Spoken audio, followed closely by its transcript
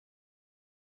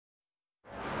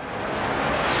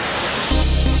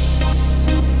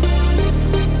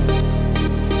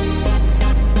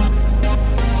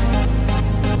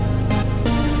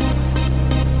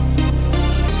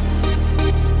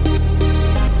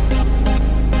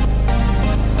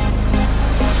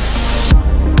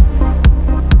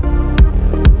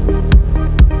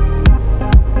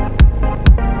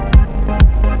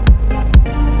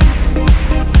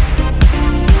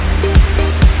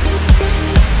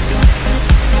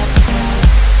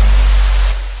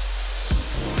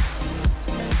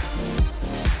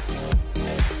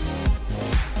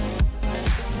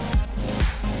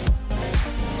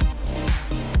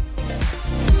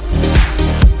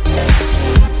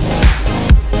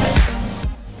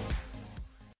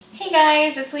Hey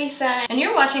guys, it's Lisa, and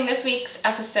you're watching this week's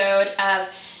episode of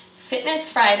Fitness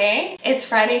Friday. It's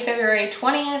Friday, February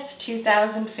 20th,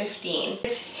 2015.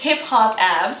 It's hip hop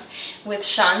abs with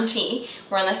Shaun T.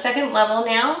 We're on the second level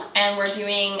now, and we're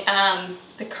doing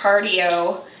the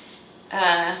cardio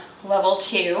level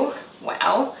 2.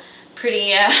 Wow,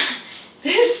 pretty,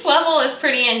 this level is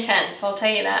pretty intense, I'll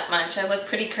tell you that much. I look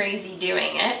pretty crazy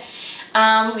doing it.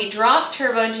 We dropped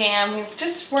Turbo Jam. We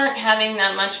just weren't having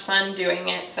that much fun doing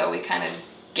it, so we kind of just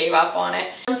gave up on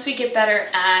it. Once we get better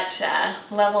at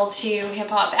level 2 hip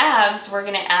hop abs, we're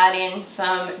gonna add in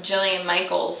some Jillian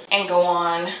Michaels and go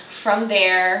on from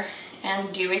there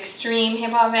and do extreme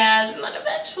hip hop abs and then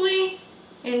eventually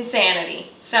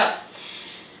insanity. So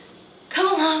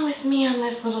come along with me on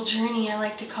this little journey I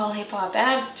like to call hip hop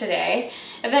abs today.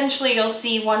 Eventually you'll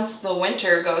see, once the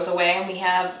winter goes away and we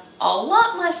have a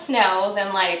lot less snow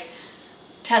than like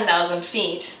 10,000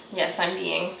 feet. Yes, I'm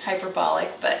being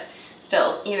hyperbolic, but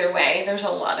still, either way, there's a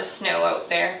lot of snow out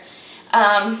there.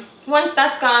 Once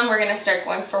that's gone, we're gonna start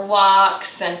going for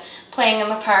walks and playing in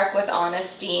the park with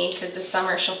Honesty, because this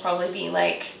summer she'll probably be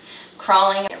like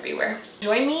crawling everywhere.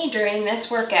 Join me during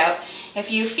this workout. If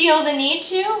you feel the need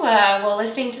to, while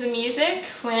listening to the music,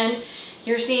 when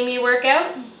you're seeing me work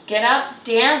out, get up,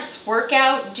 dance, work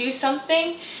out, do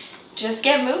something. Just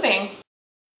get moving.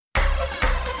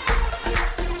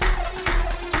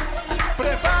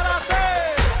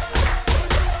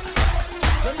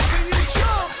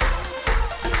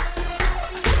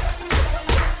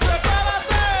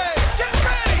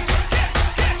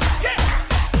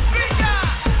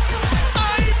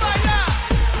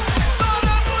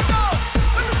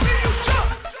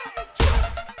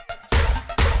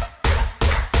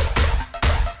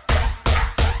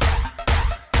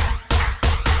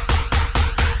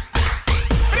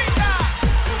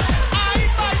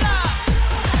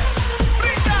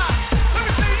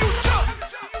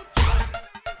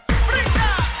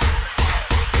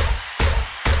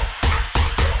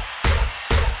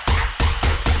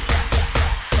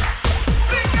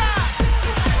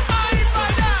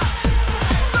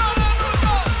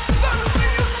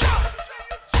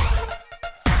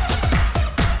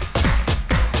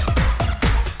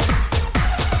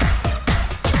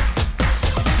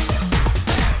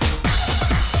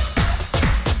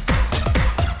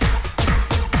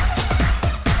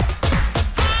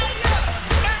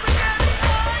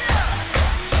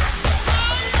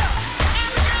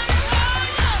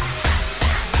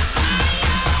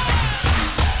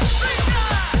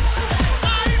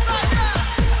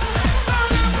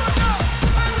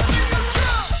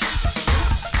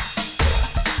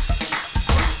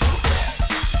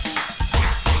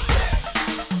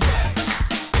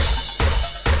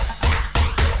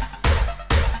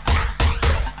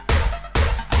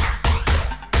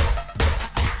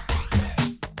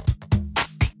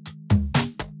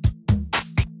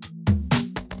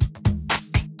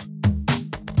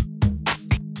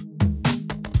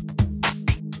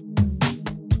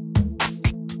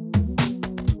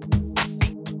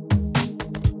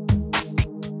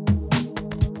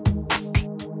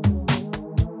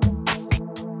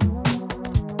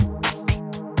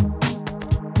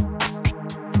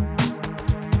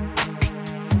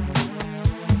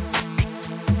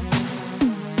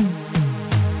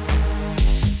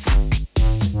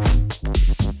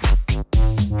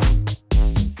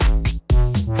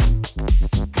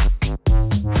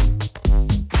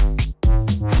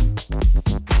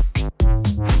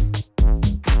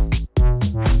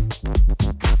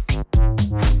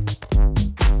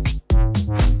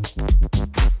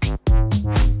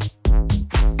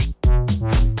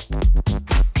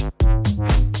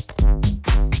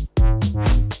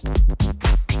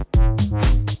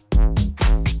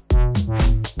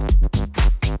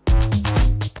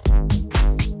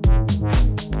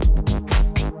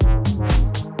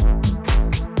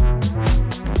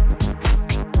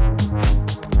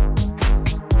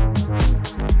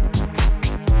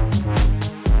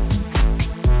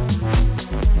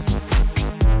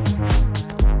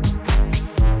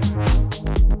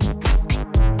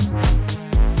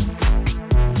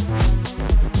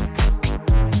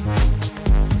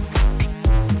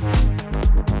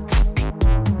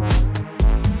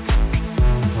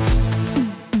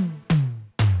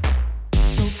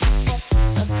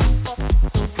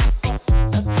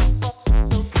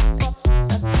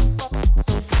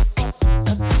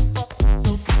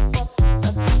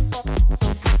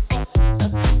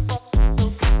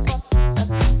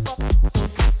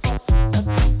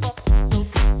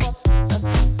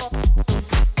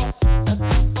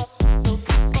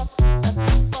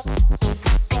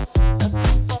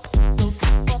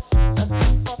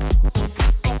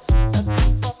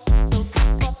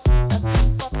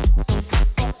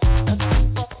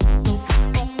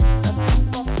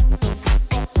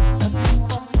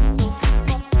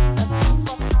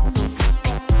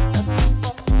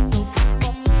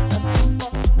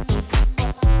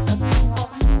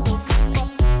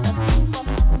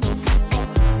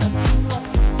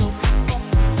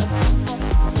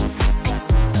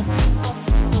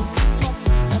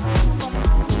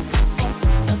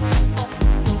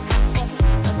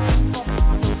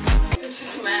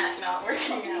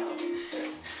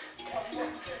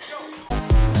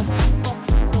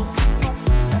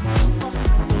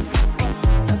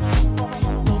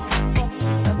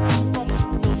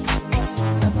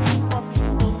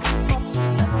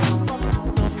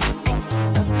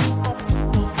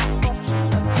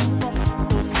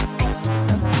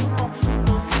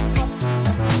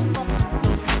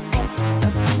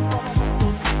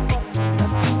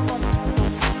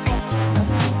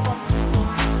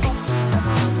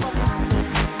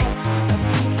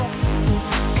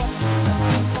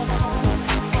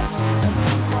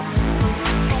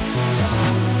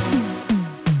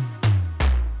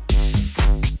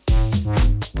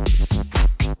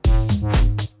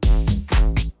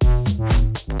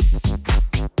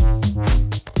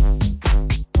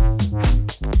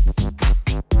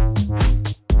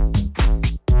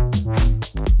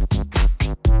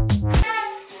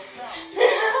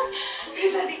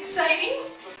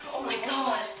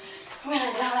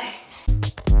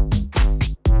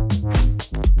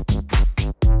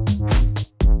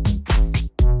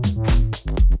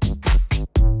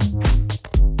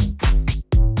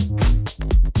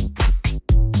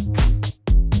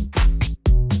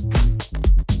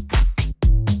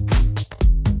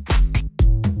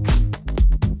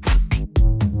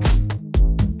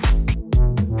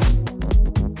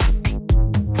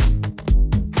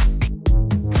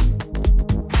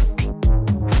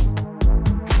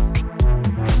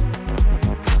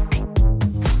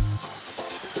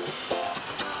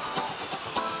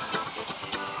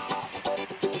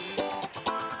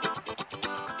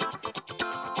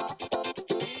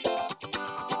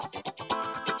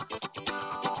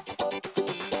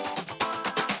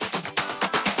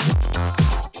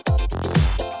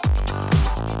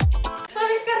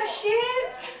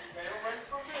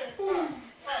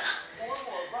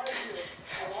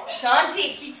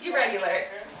 Shanti keeps you regular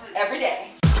every day.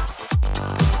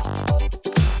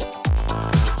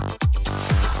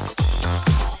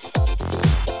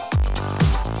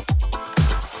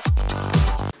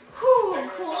 Whew,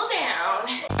 cool down.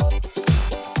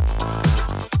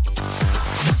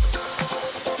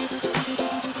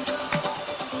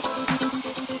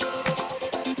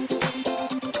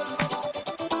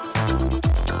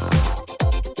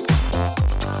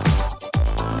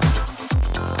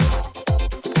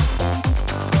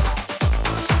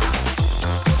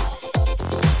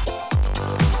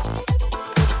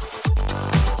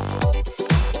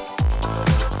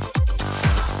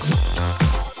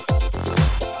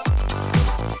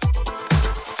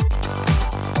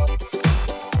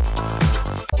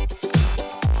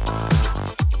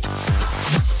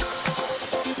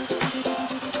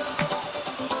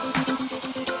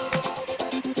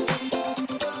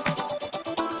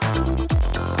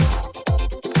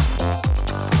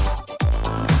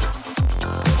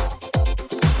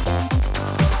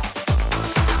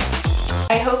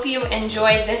 I hope you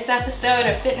enjoyed this episode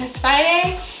of Fitness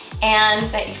Friday and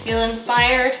that you feel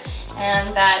inspired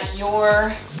and that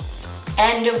your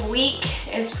end of week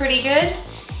is pretty good.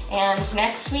 And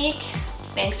next week,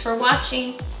 thanks for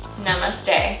watching.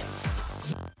 Namaste.